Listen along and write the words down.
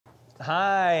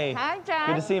Hi. Hi, Jack.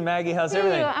 Good to see you, Maggie. How's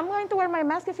everything? I'm going to wear my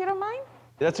mask if you don't mind.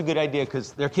 That's a good idea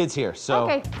because there are kids here. So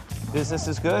Okay. business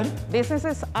is good? Business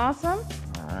is awesome.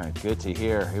 All right, good to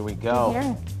hear. Here we go.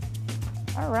 Here.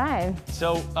 All right.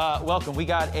 So welcome. We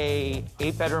got a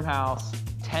 8-bedroom house,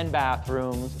 10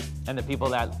 bathrooms, and the people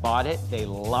that bought it, they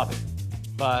love it.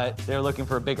 But they're looking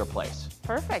for a bigger place.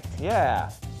 Perfect. Yeah.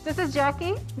 This is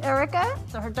Jackie, Erica.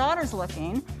 So her daughter's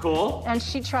looking. Cool. And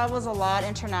she travels a lot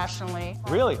internationally.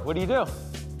 Really? What do you do?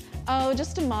 Oh,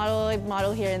 just a model, like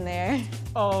model here and there.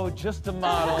 Oh, just a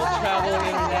model, traveling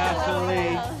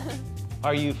internationally.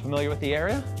 Are you familiar with the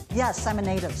area? Yes, I'm a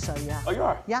native, so yeah. Oh, you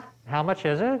are? Yeah. How much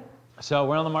is it? So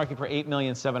we're on the market for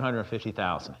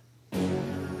 $8,750,000.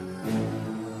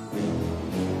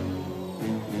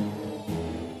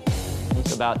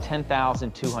 It's about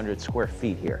 10,200 square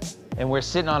feet here. And we're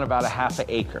sitting on about a half an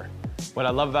acre. What I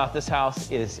love about this house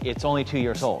is it's only 2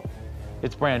 years old.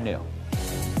 It's brand new.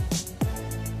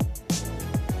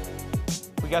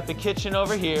 We got the kitchen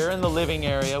over here and the living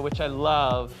area, which I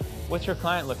love. What's your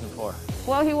client looking for?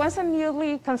 Well, he wants a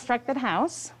newly constructed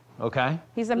house. Okay.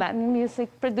 He's a Latin music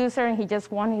producer, and he just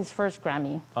won his first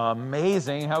Grammy.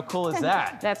 Amazing. How cool is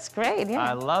that? That's great, yeah.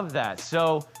 I love that.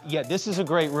 So, yeah, this is a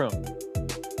great room.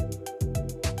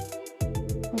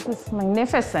 This is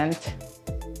magnificent.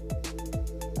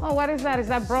 Oh, what is that? Is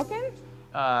that broken?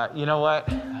 You know what?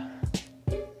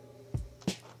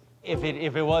 If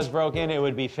it was broken, it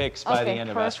would be fixed by the end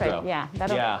of escrow. Perfect. Yeah.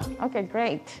 That'll, Yeah. Okay,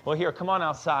 great. Well, here, come on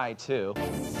outside, too.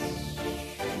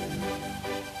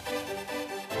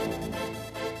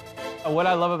 What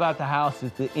I love about the house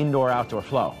is the indoor-outdoor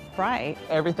flow. Right.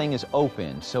 Everything is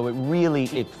open, so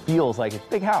it feels like it's a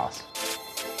big house.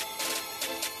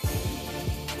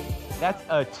 That's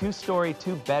a 2-story,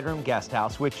 2-bedroom guest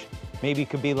house, which maybe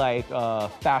could be like a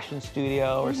fashion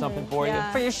studio or something for you.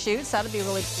 For your shoots, that'd be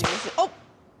really cute. Oh!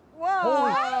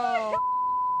 Whoa!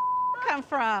 Come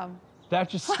from? That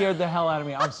just scared the hell out of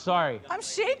me. I'm sorry. I'm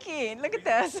shaking. Look at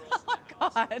this. Oh my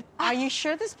God. Are you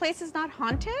sure this place is not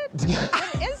haunted? What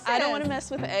is this? I don't want to mess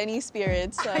with any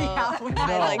spirits, so Yeah,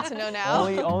 I'd like to know now.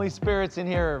 Only spirits in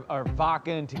here are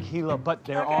vodka and tequila, but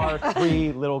there are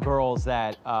 3 little girls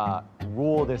that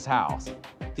rule this house.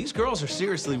 These girls are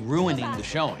seriously ruining the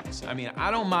showings. I mean,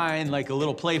 I don't mind like a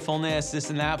little playfulness, this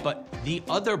and that, but the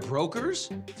other brokers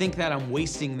think that I'm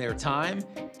wasting their time,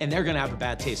 and they're gonna have a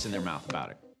bad taste in their mouth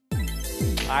about it.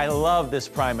 I love this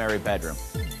primary bedroom.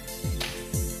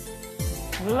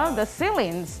 Love the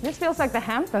ceilings. This feels like the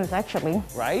Hamptons, actually.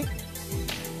 Right?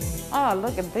 Oh,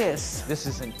 look at this. This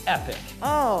is an epic.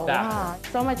 Oh, bathroom. wow.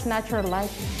 So much natural light.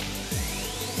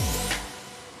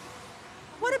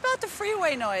 What about the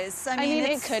freeway noise? I mean,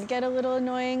 it could get a little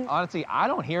annoying. Honestly, I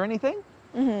don't hear anything,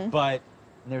 but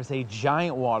there's a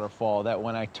giant waterfall that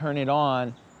when I turn it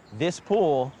on, this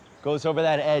pool goes over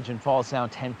that edge and falls down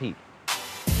 10 feet.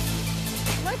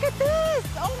 Look at this.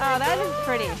 Oh, my that God. is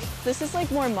pretty. This is like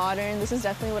more modern. This is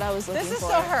definitely what I was looking for. This is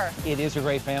so her. It is a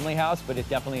great family house, but it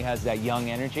definitely has that young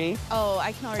energy. Oh,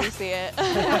 I can already see it.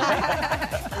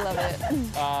 I love it.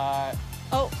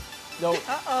 Oh. No.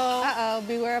 Uh-oh,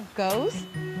 beware of ghosts.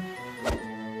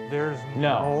 There's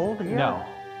No. mold here?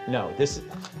 No. This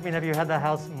I mean, have you had the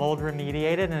house mold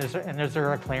remediated, and is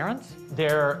there a clearance?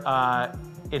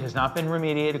 it has not been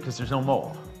remediated because there's no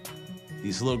mold.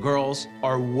 These little girls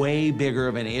are way bigger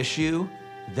of an issue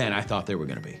than I thought they were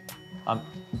gonna be.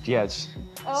 Yes.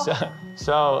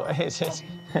 So it's just,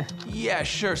 Yeah,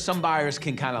 sure, some buyers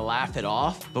can kind of laugh it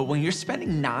off, but when you're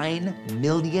spending $9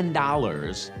 million,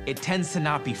 it tends to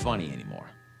not be funny anymore.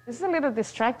 This is a little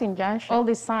distracting, Josh. All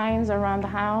these signs around the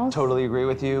house. totally agree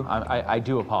with you. I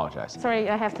do apologize. Sorry,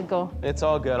 I have to go. It's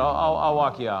all good. I'll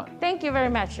walk you out. Thank you very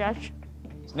much, Josh.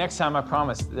 Next time, I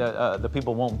promise the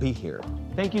people won't be here.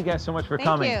 Thank you guys so much for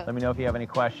coming. you. Let me know if you have any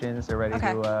questions. They're ready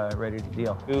to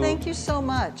deal. Thank you so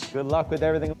much. Good luck with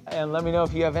everything, and let me know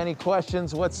if you have any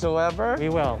questions whatsoever. We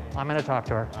will. I'm going to talk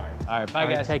to her. All right, bye, All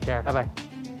right, guys. take care. Bye-bye.